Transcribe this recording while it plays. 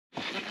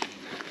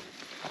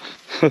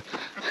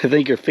I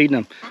think you're feeding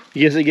them.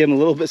 You guys give them a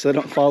little bit so they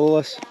don't follow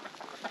us.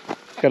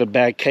 Got a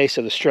bad case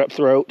of the strep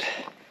throat.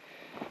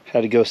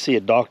 Had to go see a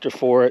doctor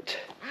for it.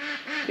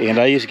 And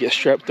I used to get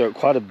strep throat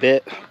quite a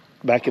bit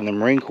back in the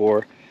Marine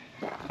Corps.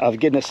 I was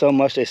getting it so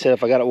much they said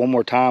if I got it one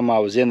more time I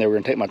was in, they were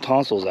gonna take my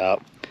tonsils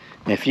out.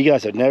 And if you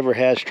guys have never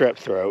had strep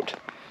throat,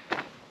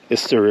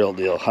 it's the real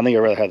deal. I think I'd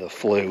rather have the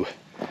flu.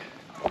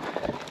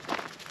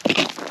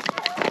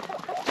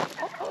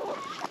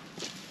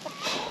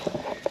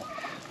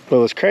 But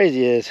what's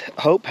crazy is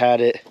Hope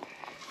had it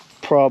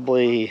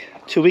probably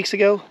 2 weeks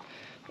ago.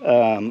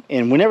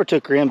 And we never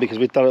took her in because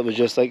we thought it was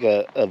just like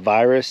a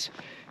virus.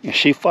 And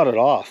she fought it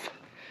off.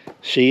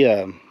 She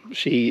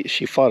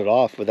fought it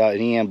off without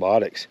any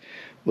antibiotics.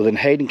 Well, then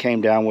Hayden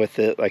came down with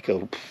it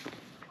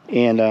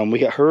and we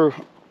got her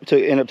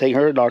to end up taking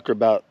her to the doctor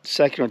about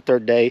second or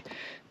third day.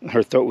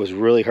 Her throat was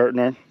really hurting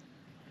her,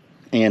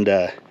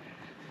 and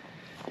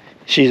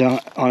she's on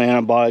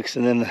antibiotics.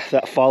 And then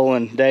that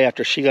following day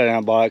after she got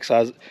antibiotics,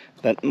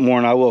 that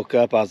morning I woke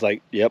up, I was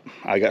like, yep,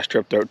 I got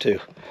strep throat too. You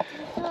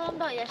told them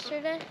about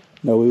yesterday?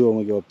 No, we will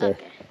when we go up there.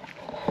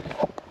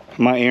 Okay.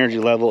 My energy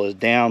level is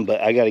down, but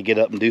I got to get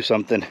up and do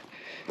something.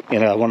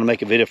 And I want to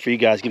make a video for you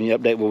guys, giving you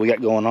an update what we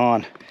got going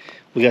on.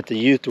 We got the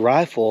youth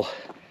rifle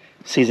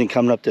season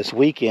coming up this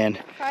weekend.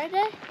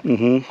 Friday?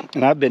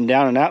 And I've been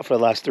down and out for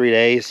the last 3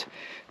 days.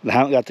 And I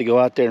haven't got to go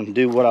out there and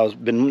do what I was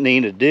been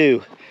needing to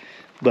do.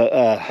 But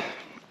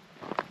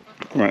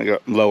we're gonna go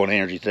low on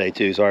energy today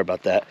too. Sorry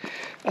about that.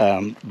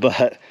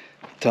 But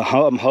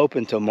I'm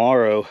hoping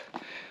tomorrow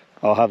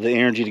I'll have the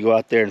energy to go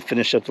out there and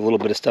finish up the little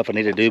bit of stuff I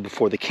need to do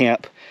before the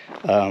camp.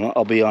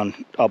 I'll be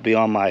on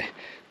my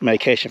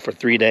medication for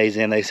 3 days,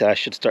 and they said I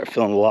should start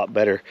feeling a lot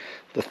better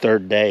the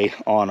third day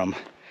on them.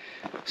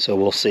 So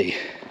we'll see.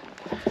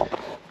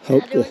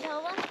 Hope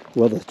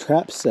well, the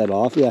trap's set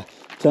off. Yeah.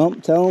 Tell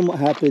them what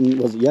happened.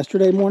 Was it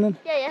yesterday morning?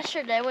 Yeah,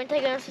 yesterday when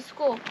taking us to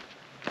school.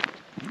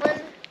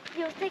 When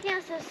he was taking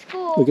us to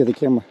school. Look at the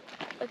camera.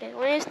 Okay,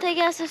 when he was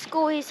taking us to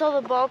school, he saw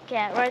the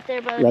bobcat right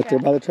there by the trap. Right there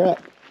by the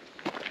trap.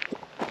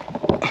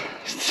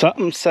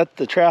 Something set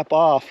the trap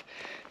off,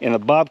 and the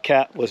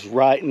bobcat was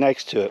right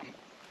next to it.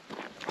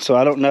 So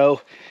I don't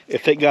know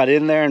if it got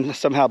in there and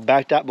somehow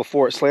backed out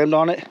before it slammed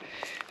on it.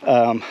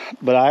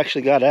 But I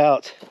actually got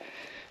out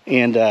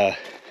and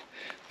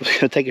was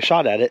going to take a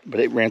shot at it, but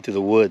it ran through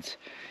the woods.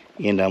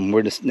 And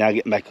we're just now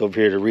getting back over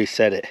here to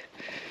reset it.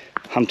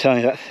 I'm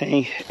telling you, that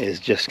thing is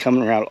just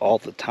coming around all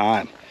the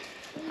time.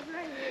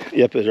 Right.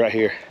 Yep, it's right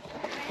here.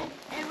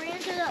 It ran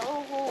through that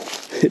little hole.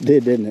 It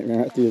did, didn't it? It ran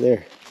right through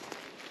there.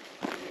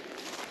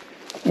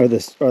 Are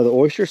the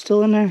oysters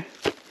still in there?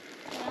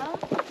 Yeah.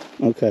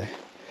 Okay.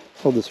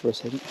 Hold this for a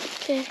second.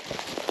 Okay.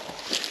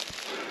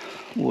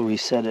 We'll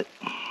reset it.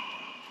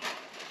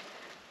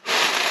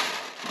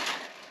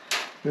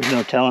 There's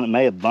no telling, it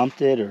may have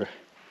bumped it or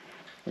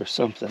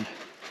something.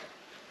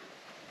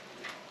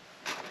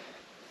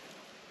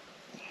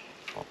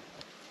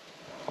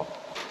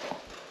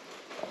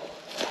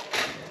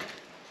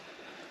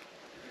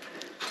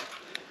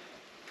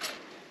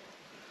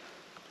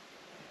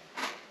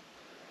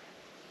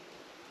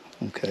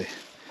 Okay.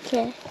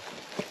 Okay.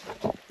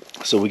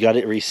 So we got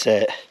it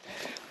reset.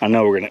 I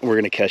know we're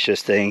gonna catch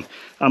this thing.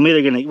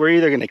 We're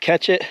either gonna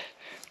catch it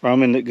or I'm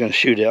gonna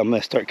shoot it. I'm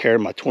gonna start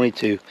carrying my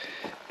 22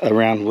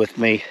 around with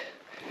me.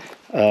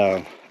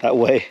 That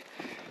way,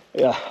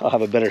 yeah, I'll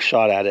have a better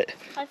shot at it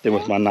than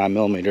with my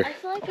 9mm. I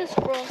feel like a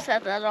squirrel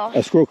set that off.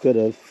 A squirrel could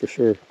have, for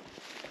sure.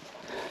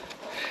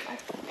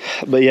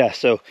 But yeah,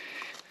 so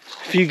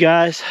if you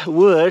guys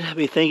would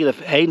be thinking of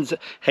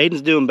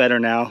Hayden's doing better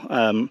now.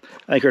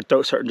 I think her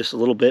throat's hurting just a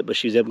little bit, but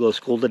she was able to go to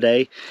school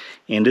today.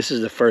 And this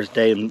is the first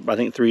day in, I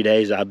think, 3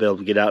 days I'll be able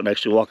to get out and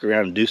actually walk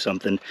around and do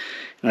something.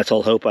 And I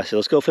told Hope, I said,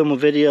 let's go film a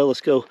video.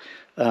 Let's go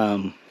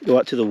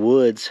out to the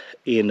woods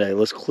and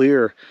let's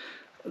clear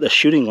the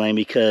shooting lane,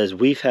 because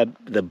we've had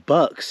the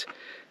bucks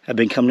have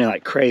been coming in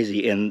like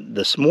crazy. And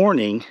this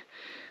morning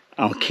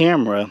on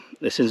camera,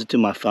 it sends it to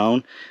my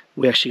phone,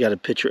 we actually got a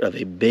picture of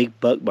a big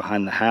buck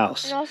behind the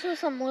house. And also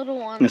some little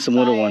ones. And some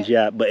little ones,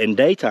 yeah. But in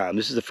daytime,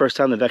 this is the first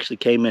time they've actually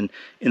came in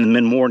the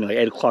mid-morning, like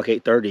 8 o'clock,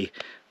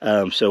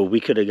 8:30. So we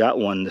could have got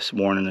one this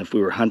morning if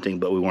we were hunting,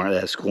 but we weren't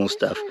at school and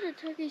stuff. I heard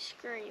a turkey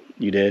scream.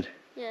 You did?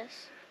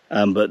 Yes.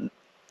 But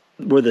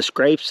where the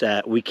scrape's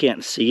at, we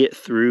can't see it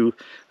through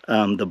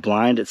the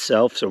blind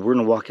itself. So we're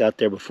going to walk out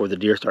there before the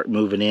deer start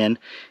moving in,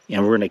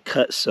 and we're going to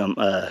cut some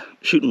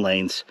shooting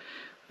lanes.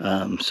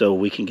 So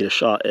we can get a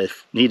shot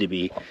if need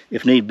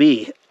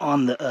be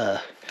on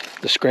the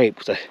scrape.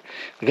 Cause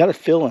I got a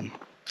feeling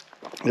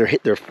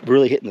they're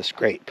really hitting the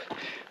scrape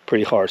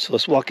pretty hard. So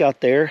let's walk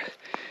out there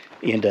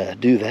and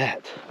do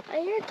that. I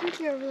hear a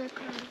turkey over there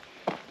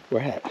coming.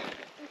 Where at?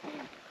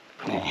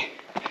 Nah.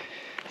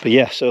 But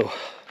yeah, so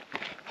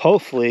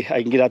hopefully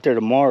I can get out there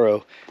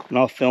tomorrow and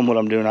I'll film what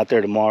I'm doing out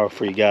there tomorrow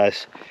for you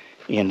guys,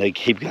 and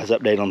keep you guys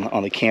updated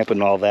on the camp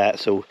and all that.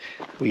 So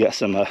we got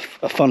some a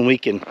fun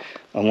weekend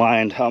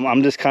aligned.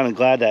 I'm just kind of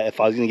glad that if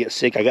I was gonna get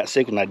sick, I got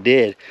sick when I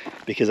did,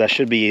 because I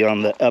should be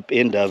on the up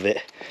end of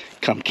it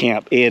come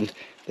camp. And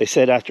They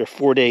said after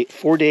 4 to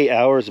 8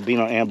 hours of being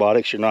on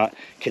antibiotics, you're not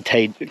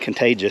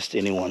contagious to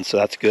anyone, so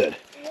that's good.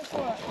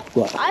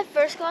 What? I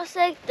first got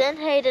sick, then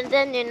Hayden,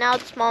 then you. Now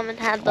it's Mom and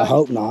had them. I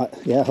hope not.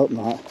 Yeah, I hope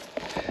not.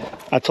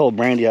 I told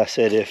Brandy, I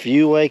said, if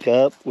you wake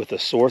up with a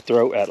sore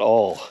throat at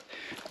all,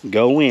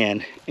 go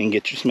in and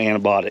get you some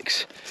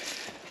antibiotics,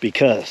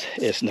 because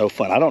it's no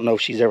fun. I don't know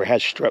if she's ever had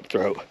strep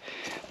throat.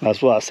 That's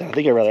what I said. I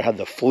think I'd rather have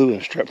the flu than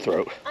strep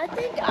throat. I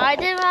think I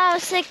did when I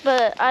was sick,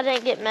 but I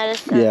didn't get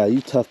medicine. Yeah, you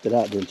toughed it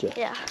out, didn't you?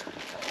 Yeah.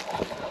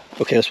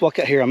 Okay, let's walk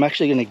out here. I'm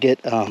actually going to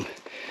get the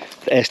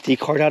SD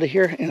card out of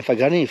here, and if I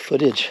got any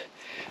footage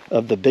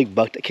of the big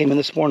buck that came in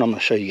this morning, I'm going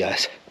to show you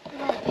guys. It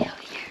might be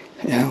over here.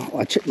 Yeah, well,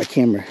 I checked my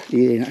camera.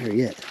 He ain't out here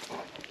yet.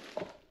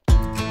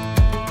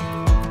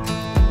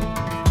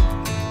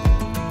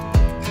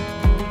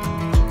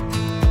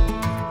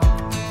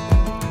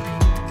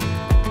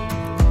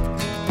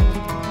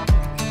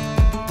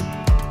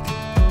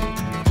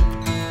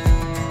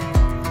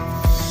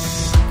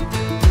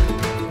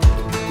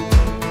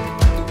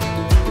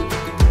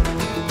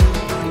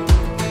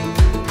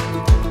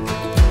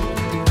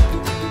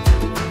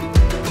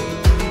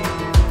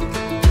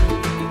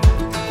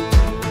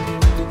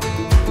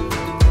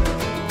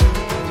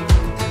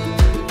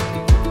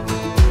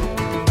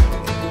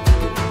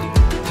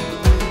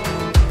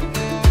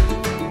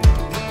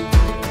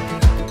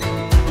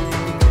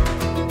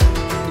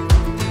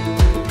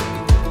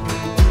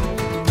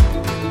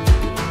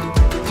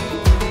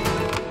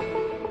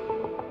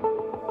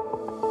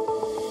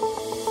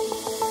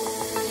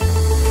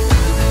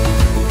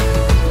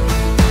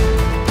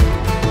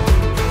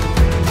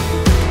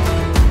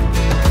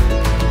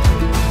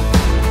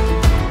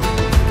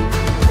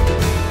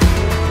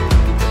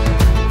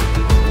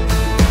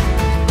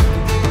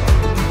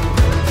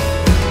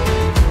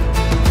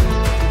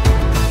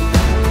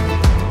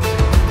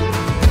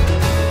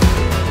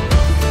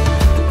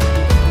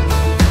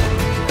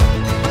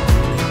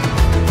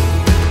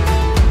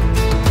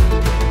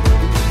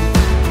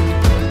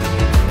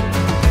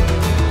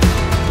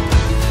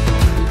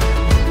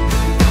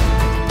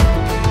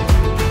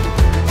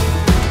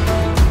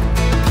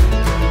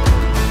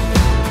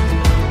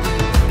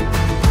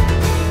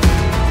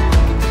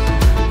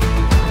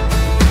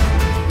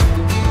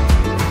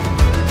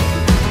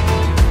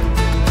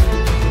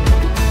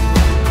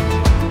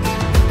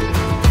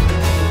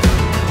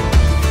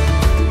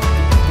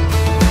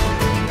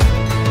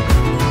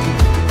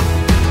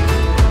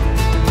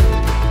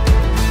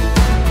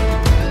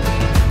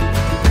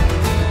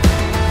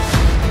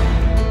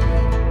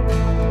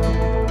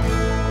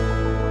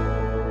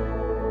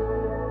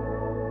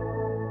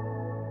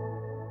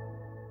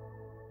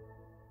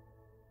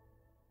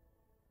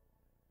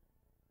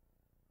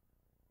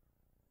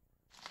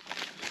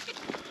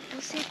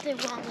 See if they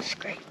want the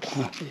scrapes.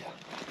 Yeah.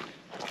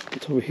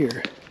 It's over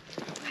here.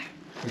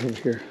 Right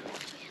over here.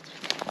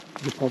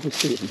 You can probably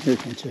see it from here,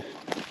 can't you?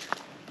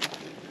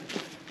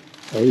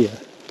 Oh, yeah.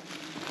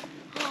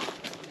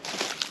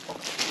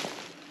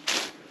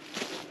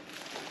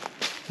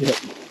 Yep,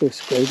 they're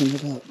scraping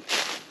it up.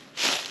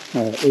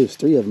 There's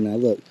 3 of them now.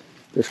 Look,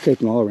 they're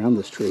scraping all around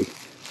this tree.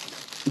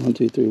 1,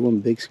 2, 3, one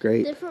big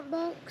scrape. Different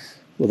bucks.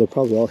 Well, they're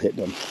probably all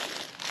hitting them.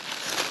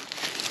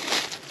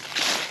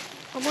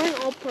 I'm wearing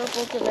all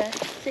purple today.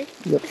 See?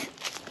 Yep.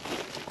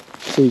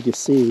 So you can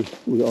see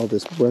with all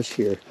this brush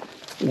here,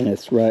 and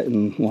it's right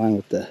in line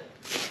with the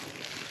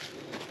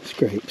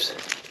scrapes.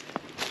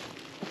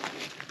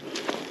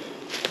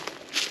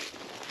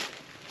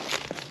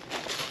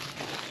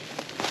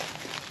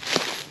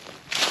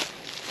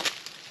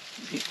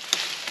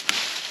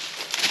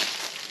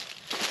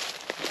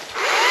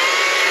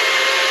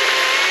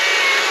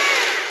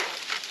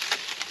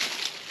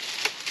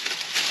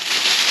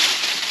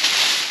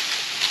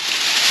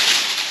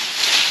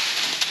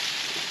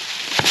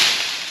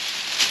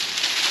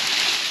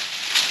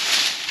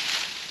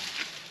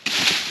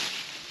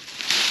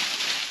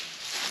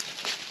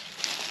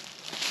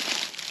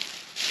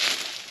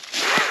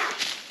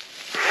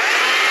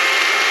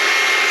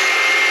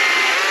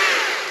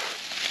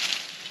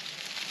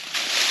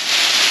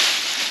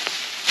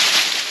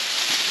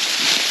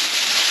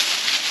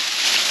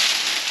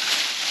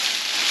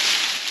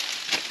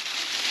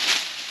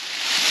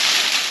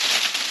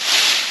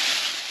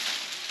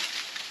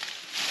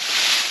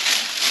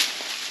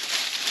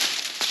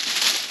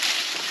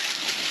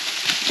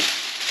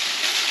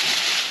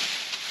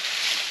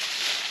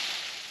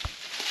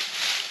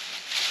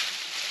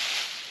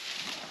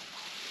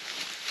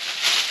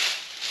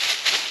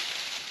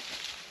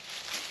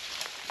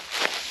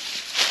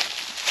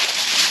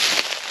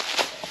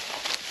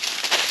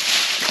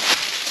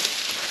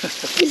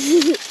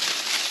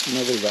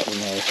 Another that one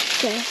there.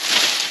 Okay.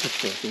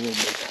 Looks like a little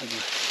bit heavy.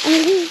 I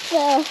think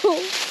so.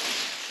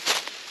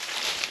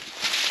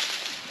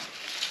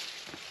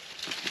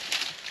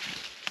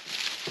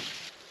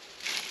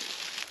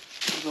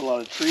 There's a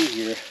lot of tree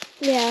here.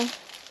 Yeah.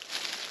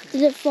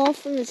 Did it fall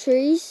from the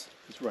trees?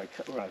 It's where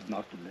I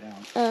knocked them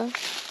down. Oh.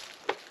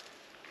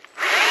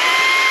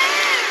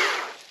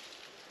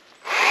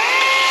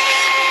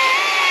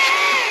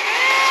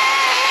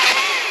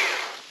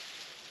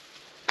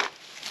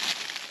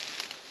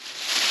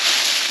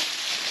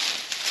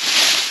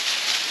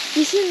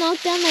 should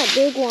knock down that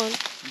big one.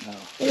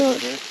 No.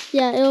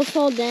 Yeah, it'll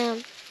fall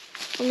down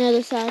on the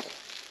other side.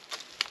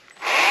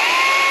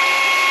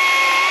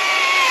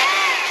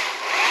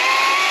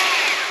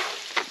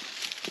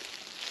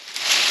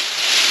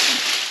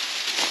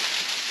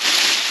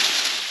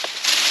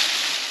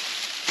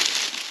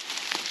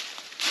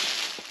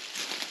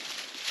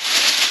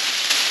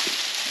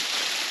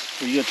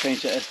 Are you gonna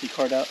change the SD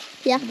card out?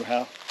 Yeah. Remember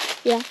how?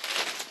 Yeah.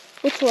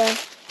 Which way?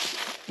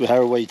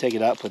 However way you take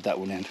it out, put that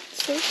one in.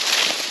 See?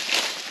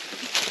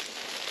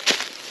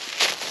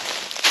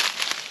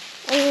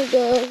 I'm gonna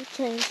go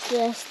change the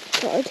SD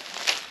card.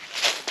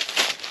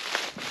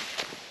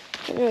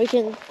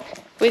 And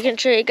we can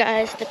show you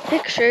guys the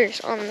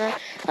pictures on the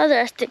other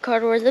SD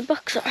card where the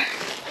bucks are.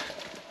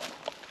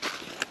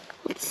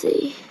 Let's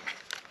see.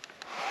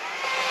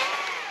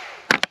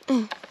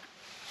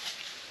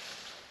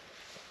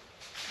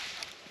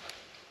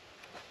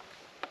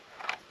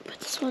 Put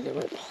this one in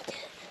my pocket.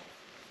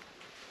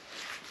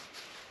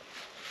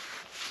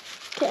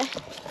 Okay.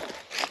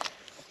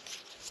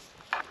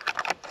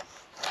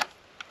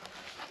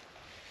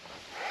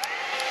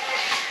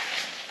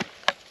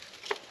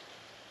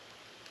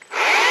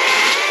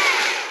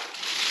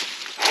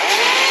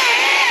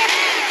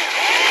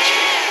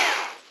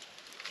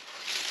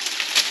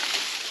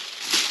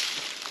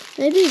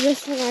 Maybe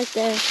this one right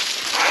there.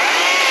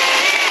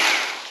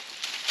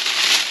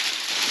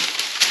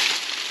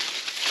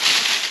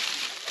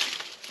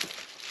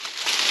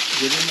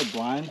 Get in the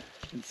blind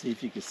and see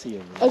if you can see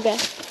over there. Okay.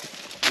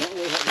 You don't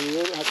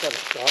really have to have a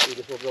shot, you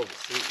just won't be able to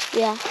see.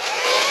 Yeah.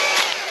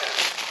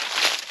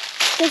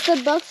 Because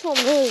the bucks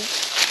won't move.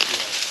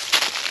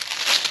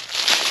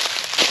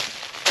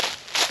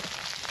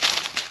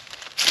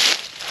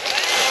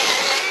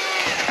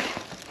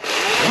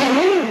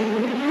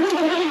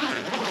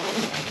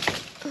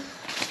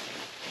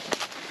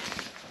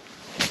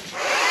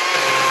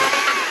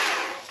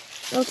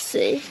 Let's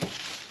see.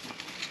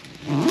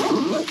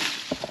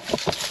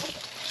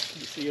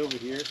 You see over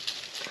here?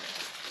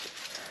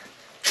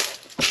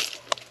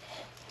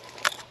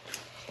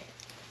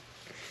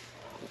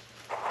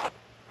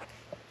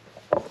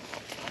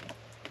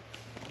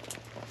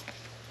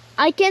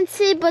 I can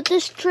see, but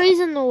there's trees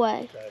in the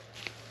way. Okay.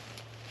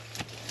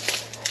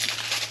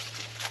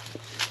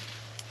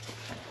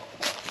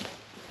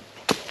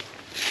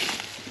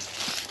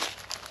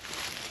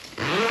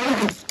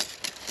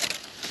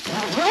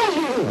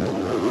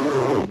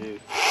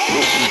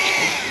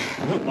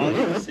 As long as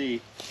you can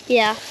see.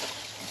 Yeah.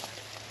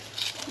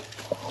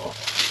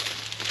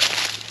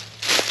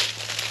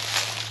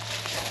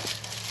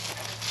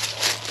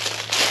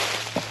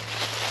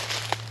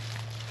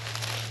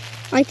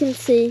 I can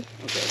see.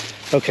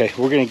 Okay,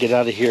 we're gonna get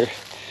out of here.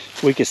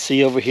 We can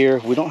see over here.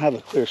 We don't have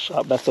a clear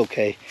shot, but that's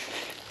okay.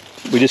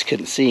 We just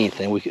couldn't see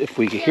anything. If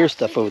we could hear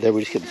stuff over there,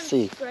 we just couldn't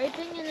see.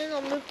 Scraping and then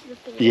I'll move to the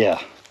field.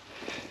 Yeah.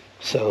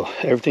 So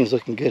everything's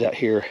looking good out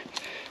here.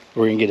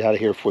 We're gonna get out of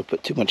here before we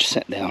put too much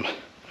scent down.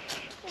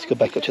 Let's go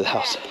back up to the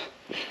house.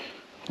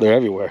 They're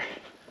everywhere.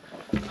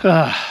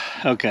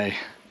 Okay,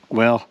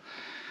 well,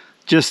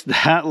 just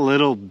that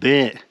little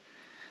bit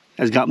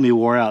has got me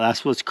wore out.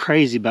 That's what's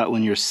crazy about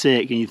when you're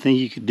sick and you think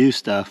you could do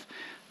stuff.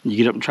 And you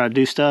get up and try to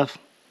do stuff.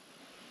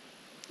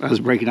 I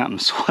was breaking out in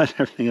sweat and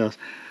everything else.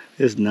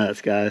 It's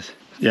nuts, guys.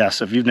 Yeah,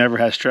 so if you've never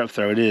had strep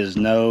throat, it is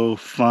no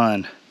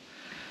fun.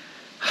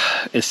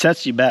 It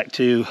sets you back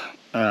too.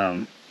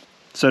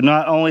 So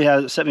not only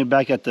has it set me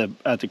back at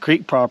the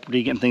creek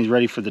property, getting things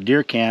ready for the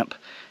deer camp,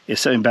 it's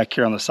set me back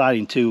here on the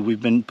siding too.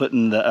 We've been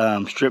putting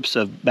the strips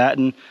of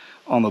batten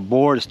on the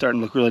board. It's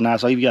starting to look really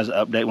nice. I'll give you guys an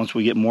update once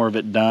we get more of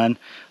it done.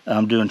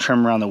 I'm doing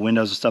trim around the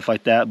windows and stuff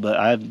like that, but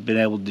I've been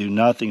able to do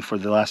nothing for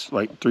the last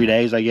like 3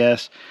 days, I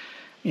guess.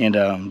 And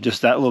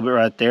just that little bit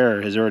right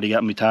there has already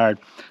got me tired.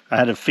 I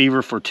had a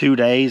fever for 2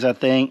 days, I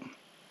think.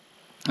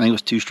 I think it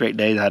was 2 straight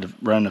days. I had to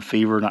run a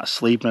fever, not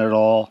sleeping at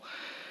all.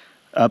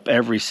 Up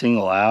every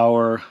single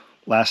hour.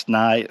 Last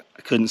night,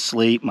 I couldn't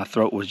sleep. My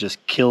throat was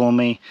just killing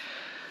me.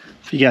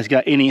 If you guys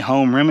got any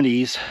home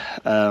remedies,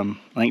 I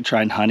think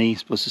trying honey is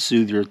supposed to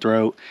soothe your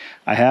throat.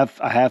 I have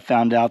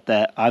found out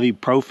that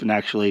ibuprofen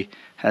actually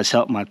has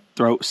helped my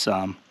throat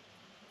some.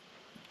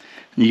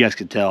 And you guys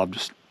could tell I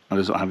just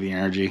don't have the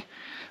energy.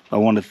 I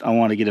want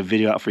to get a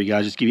video out for you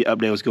guys, just give you an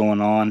update what's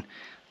going on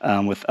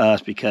with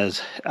us,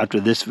 because after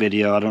this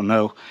video, I don't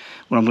know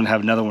when I'm going to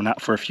have another one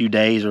out for a few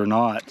days or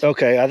not.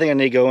 Okay, I think I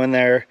need to go in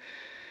there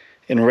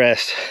and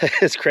rest.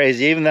 It's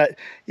crazy.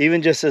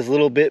 Even just this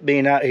little bit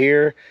being out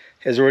here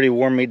has already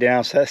worn me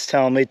down. So that's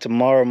telling me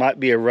tomorrow might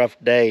be a rough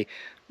day,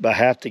 but I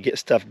have to get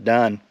stuff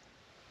done.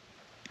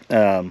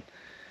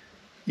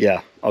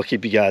 Yeah, I'll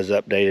keep you guys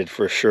updated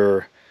for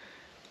sure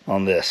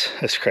on this.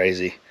 That's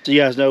crazy. So you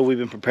guys know we've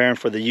been preparing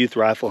for the youth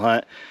rifle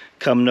hunt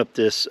coming up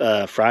this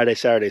Friday,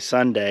 Saturday,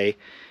 Sunday.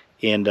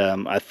 And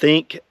I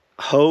think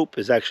Hope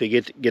is actually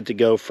get to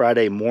go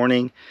Friday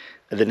morning.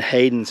 And then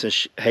Hayden,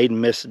 since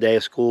Hayden missed a day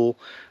of school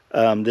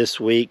this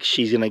week,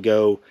 she's going to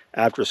go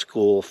after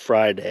school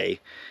Friday.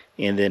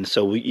 And then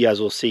so you guys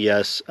will see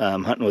us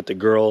hunting with the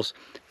girls.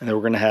 And then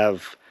we're going to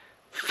have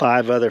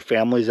 5 other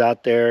families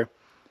out there,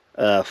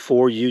 4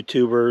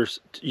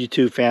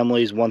 YouTube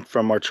families, 1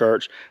 from our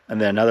church,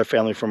 and then another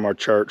family from our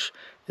church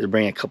is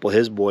bringing a couple of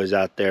his boys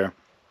out there.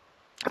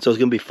 So it's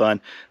going to be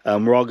fun.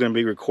 We're all going to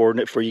be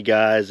recording it for you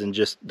guys and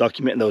just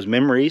documenting those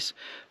memories.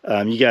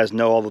 You guys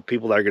know all the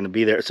people that are going to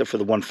be there except for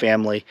the 1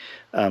 family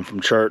from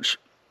church.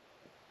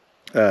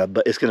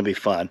 But it's going to be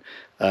fun.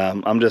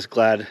 I'm just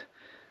glad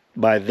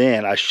by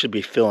then I should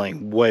be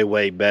feeling way,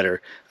 way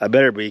better. I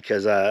better be,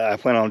 because I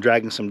plan on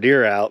dragging some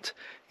deer out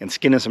and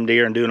skinning some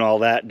deer and doing all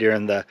that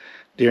during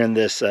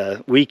this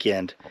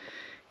weekend.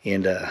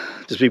 And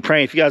just be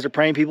praying. If you guys are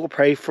praying people,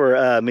 pray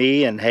for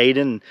me and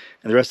Hayden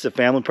and the rest of the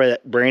family. Pray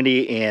that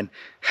Brandy and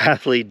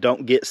Hadley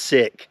don't get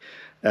sick.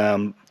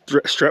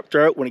 Strep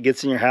throat, when it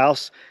gets in your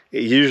house,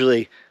 it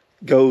usually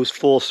goes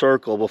full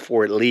circle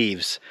before it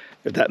leaves,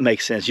 if that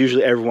makes sense.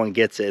 Usually everyone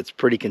gets it. It's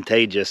pretty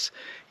contagious.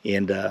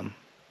 And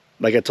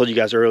like I told you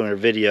guys earlier in the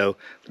video,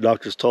 the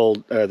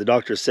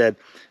doctor said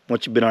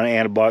once you've been on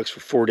antibiotics for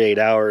 48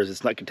 hours,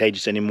 it's not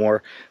contagious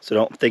anymore. So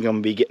don't think I'm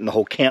going to be getting the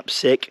whole camp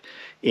sick.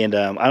 And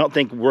I don't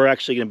think we're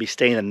actually going to be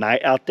staying the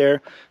night out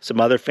there. Some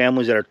other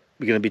families that are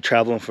going to be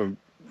traveling from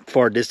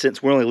far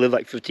distance. We only live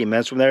like 15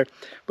 minutes from there,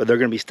 but they're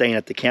going to be staying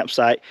at the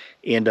campsite.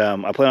 And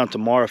I plan on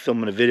tomorrow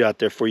filming a video out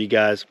there for you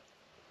guys,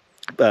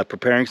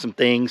 preparing some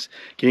things,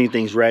 getting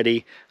things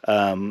ready.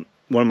 One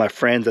of my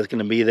friends that's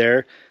going to be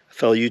there, a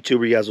fellow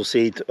YouTuber you guys will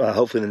see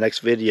hopefully in the next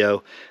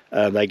video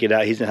that I get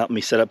out. He's going to help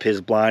me set up his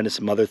blind and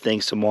some other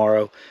things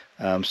tomorrow.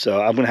 So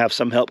I'm going to have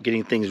some help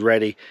getting things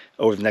ready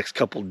over the next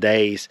couple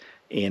days.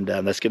 And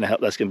that's going to help.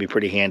 That's going to be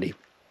pretty handy.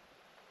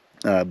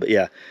 But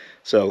yeah,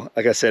 so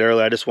like I said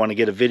earlier, I just want to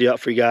get a video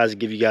out for you guys and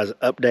give you guys an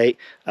update.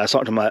 I was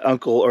talking to my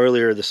uncle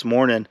earlier this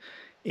morning,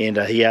 and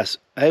he asked,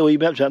 "Hey, well, you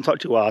been up to? I haven't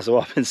talked to you a while." I said,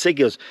 "Well, I've been sick."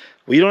 He goes,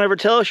 "Well, you don't ever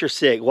tell us you're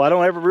sick." Well, I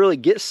don't ever really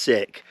get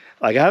sick.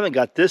 Like I haven't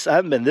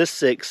been this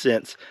sick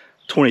since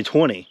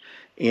 2020,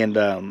 and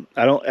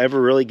I don't ever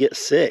really get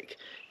sick.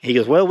 He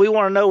goes, "Well, we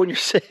want to know when you're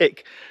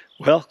sick."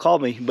 Well, call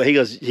me. But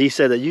he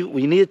said that you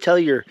need to tell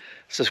your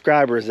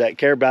subscribers that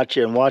care about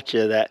you and watch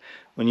you that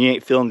when you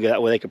ain't feeling good,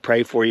 that way they can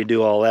pray for you,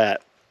 do all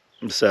that.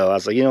 And so I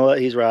was like, you know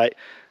what, he's right.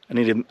 I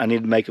need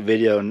to make a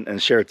video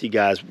and share with you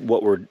guys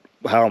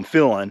how I'm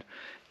feeling.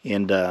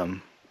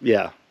 And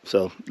yeah,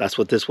 so that's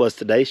what this was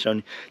today,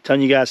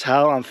 telling you guys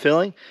how I'm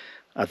feeling.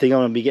 I think I'm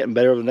gonna be getting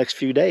better over the next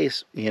few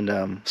days.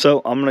 And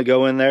so I'm gonna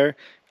go in there.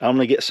 I'm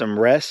gonna get some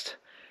rest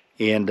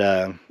and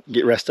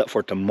get rest up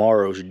for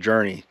tomorrow's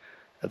journey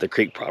at the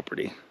creek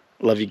property.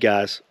 Love you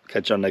guys.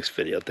 Catch you on the next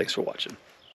video. Thanks for watching.